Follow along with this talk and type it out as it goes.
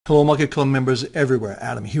Hello, Market Club members everywhere.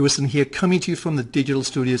 Adam Hewison here, coming to you from the digital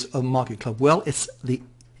studios of Market Club. Well, it's the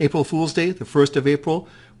April Fool's Day, the 1st of April.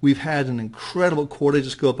 We've had an incredible quarter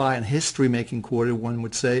just go by, a history-making quarter, one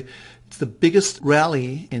would say. It's the biggest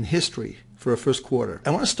rally in history for a first quarter. I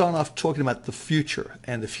want to start off talking about the future,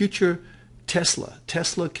 and the future Tesla.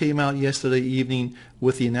 Tesla came out yesterday evening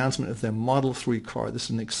with the announcement of their Model 3 car. This is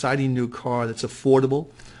an exciting new car that's affordable.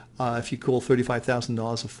 If you call $35,000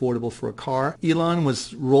 affordable for a car. Elon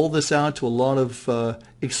was rolled this out to a lot of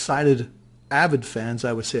excited, avid fans,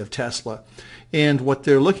 I would say, of Tesla. And what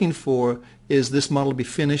they're looking for is this model to be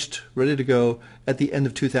finished, ready to go at the end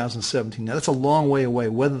of 2017. Now, that's a long way away.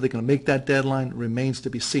 Whether they're going to make that deadline remains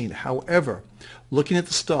to be seen. However, looking at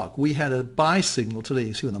the stock, we had a buy signal today.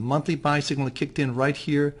 You see when the monthly buy signal kicked in right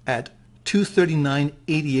here at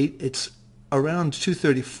 239.88. It's around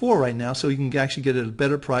 234 right now, so you can actually get it at a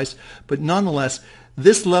better price. But nonetheless,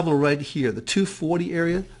 this level right here, the 240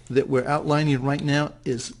 area that we're outlining right now,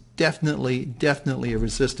 is definitely a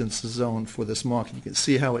resistance zone for this market. You can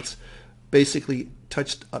see how it's basically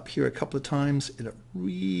touched up here a couple of times, and it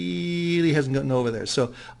really hasn't gotten over there.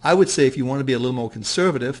 So I would say if you want to be a little more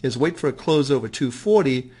conservative, is wait for a close over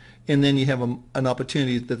 240, and then you have an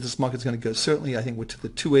opportunity that this market's going to go, certainly I think, to the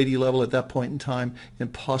 280 level at that point in time,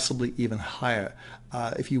 and possibly even higher.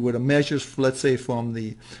 If you were to measure, let's say, from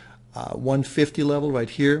the 150 level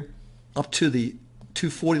right here up to the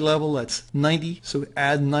 240 level, that's 90. So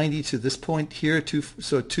add 90 to this point here,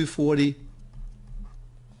 so 240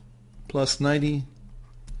 plus 90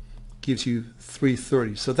 gives you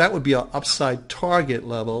 330. So that would be our upside target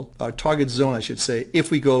level, our target zone, I should say, if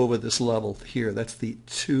we go over this level here. That's the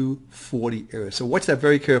 240 area. So watch that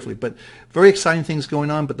very carefully. But very exciting things going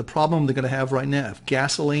on. But the problem they're going to have right now, if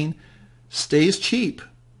gasoline stays cheap,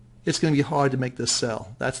 it's going to be hard to make this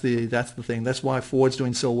sell. That's the thing. That's why Ford's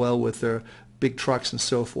doing so well with their big trucks and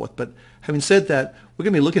so forth. But having said that, we're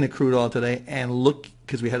going to be looking at crude oil today and look,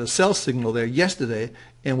 because we had a sell signal there yesterday,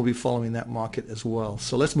 and we'll be following that market as well.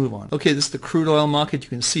 So let's move on. Okay, this is the crude oil market. You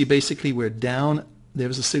can see basically we're down. There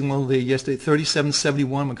was a signal there yesterday,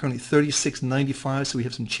 37.71. We're currently 36.95, so we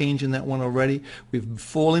have some change in that one already. We've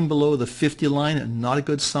fallen below the 50 line, and not a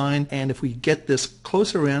good sign. And if we get this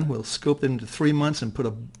closer in, we'll scope it into 3 months and put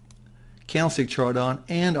a candlestick chart on,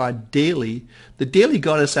 and our daily, the daily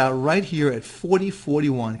got us out right here at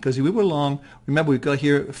 40.41, because we were long. Remember, we got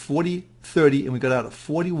here at 40.30 and we got out at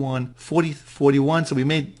 40.41, so we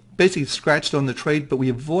made basically scratched on the trade, but we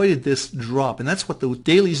avoided this drop. And that's what the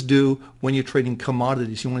dailies do when you're trading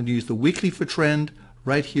commodities. You want to use the weekly for trend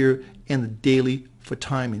right here and the daily for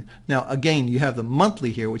timing. Now again, you have the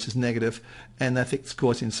monthly here, which is negative, and I think it's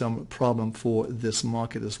causing some problem for this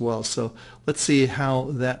market as well. So let's see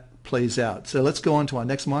how that plays out. So let's go on to our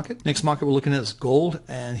next market. Next market we're looking at is gold,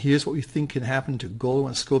 and here's what we think can happen to gold. I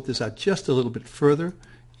want to scope this out just a little bit further,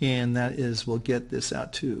 and that is, we'll get this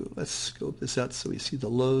out too. Let's scope this out so we see the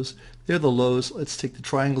lows. They're the lows. Let's take the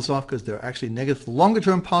triangles off because they're actually negative. Longer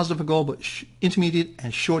term positive for gold, but intermediate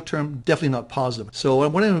and short term definitely not positive. So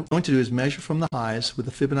what I'm going to do is measure from the highs with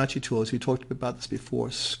the Fibonacci tools. We talked about this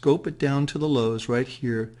before. Scope it down to the lows right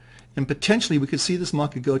here. And potentially we could see this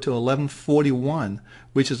market go to 1141,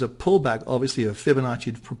 which is a pullback, obviously, of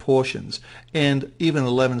Fibonacci proportions. And even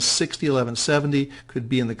 1160, 1170 could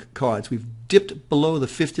be in the cards. We've dipped below the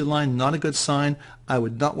 50 line, not a good sign. I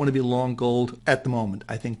would not want to be long gold at the moment.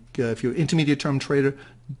 I think if you're an intermediate term trader,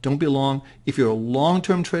 don't be long. If you're a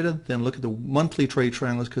long-term trader, then look at the monthly trade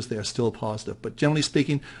triangles because they are still positive. But generally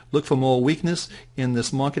speaking, look for more weakness in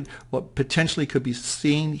this market. What potentially could be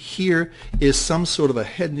seen here is some sort of a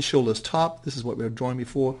head and shoulders top. This is what we were drawing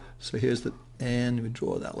before. So here's the, and we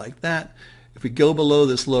draw that like that. If we go below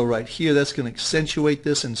this low right here, that's going to accentuate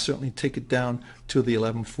this and certainly take it down to the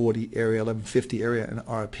 1140 area, 1150 area in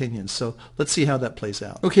our opinion. So let's see how that plays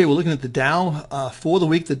out. Okay, we're looking at the Dow. For the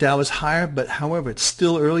week, the Dow is higher, but however, it's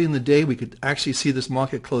still early in the day. We could actually see this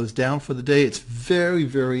market close down for the day. It's very,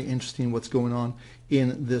 very interesting what's going on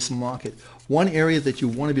in this market. One area that you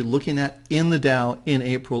want to be looking at in the Dow in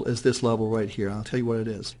April is this level right here. I'll tell you what it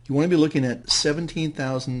is. You want to be looking at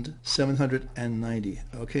 17,790.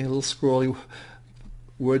 Okay, a little scrolly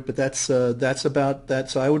word, but that's about that.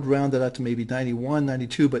 So I would round that out to maybe 91,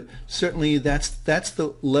 92, but certainly that's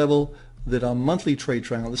the level that our monthly trade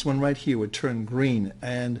triangle, this one right here, would turn green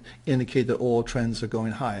and indicate that all trends are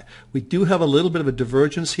going higher. We do have a little bit of a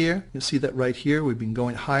divergence here. You see that right here. We've been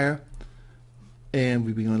going higher, and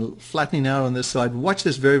we've been flattening out on this side. Watch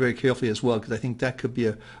this very, very carefully as well, because I think that could be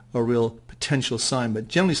a real potential sign. But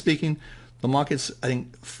generally speaking, the markets, I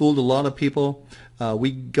think, fooled a lot of people.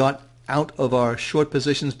 We got out of our short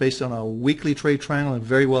positions based on our weekly trade triangle, and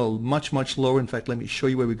very well much lower. In fact, let me show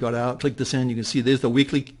you where we got out. Click this in, you can see there's the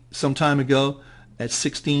weekly some time ago at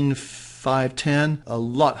 16,510, a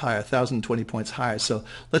lot higher, 1,020 points higher. So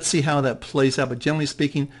let's see how that plays out. But generally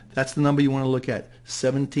speaking, that's the number you want to look at,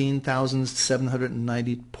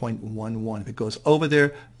 17,790.11. If it goes over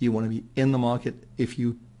there, you want to be in the market if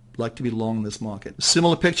you like to be long this market.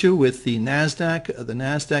 Similar picture with the NASDAQ. The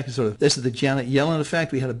NASDAQ is this is the Janet Yellen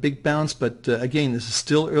effect. We had a big bounce, but again, this is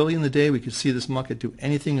still early in the day. We could see this market do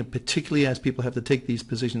anything, and particularly as people have to take these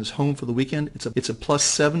positions home for the weekend. It's a plus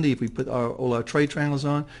 70 if we put all our trade triangles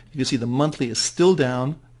on. You can see the monthly is still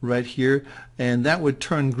down right here, and that would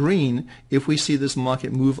turn green if we see this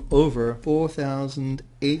market move over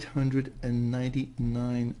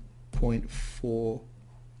 4,899.4.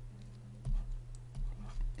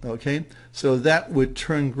 Okay, so that would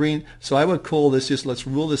turn green. So I would call this, let's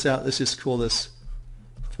rule this out, let's just call this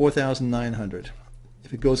 4,900.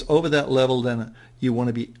 If it goes over that level, then you want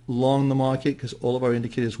to be long the market because all of our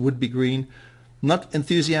indicators would be green. Not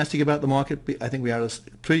enthusiastic about the market. I think we are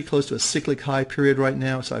pretty close to a cyclic high period right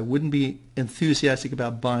now, so I wouldn't be enthusiastic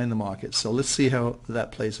about buying the market. So let's see how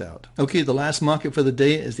that plays out. Okay, the last market for the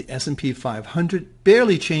day is the S&P 500.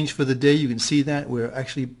 Barely changed for the day. You can see that we're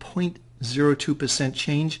actually 0.02%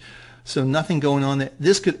 change, so nothing going on there.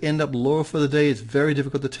 This could end up lower for the day. It's very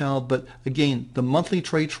difficult to tell, but again, the monthly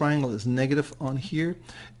trade triangle is negative on here,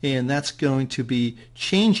 and that's going to be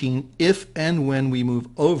changing if and when we move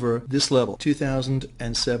over this level,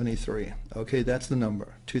 2073. Okay, that's the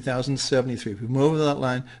number, 2073. If we move over that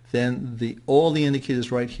line, then all the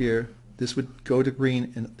indicators right here, this would go to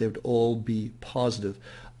green, and they would all be positive.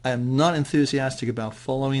 I am not enthusiastic about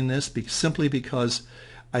following this simply because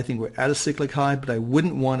I think we're at a cyclic high, but I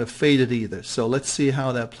wouldn't want to fade it either. So let's see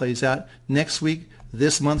how that plays out. Next week,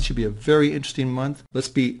 this month should be a very interesting month. Let's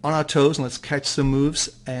be on our toes and let's catch some moves,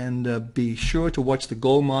 and be sure to watch the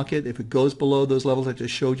gold market. If it goes below those levels I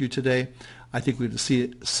just showed you today, I think we're going to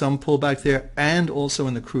see some pullback there, and also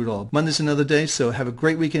in the crude oil. Monday's another day, so have a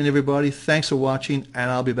great weekend, everybody. Thanks for watching, and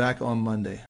I'll be back on Monday.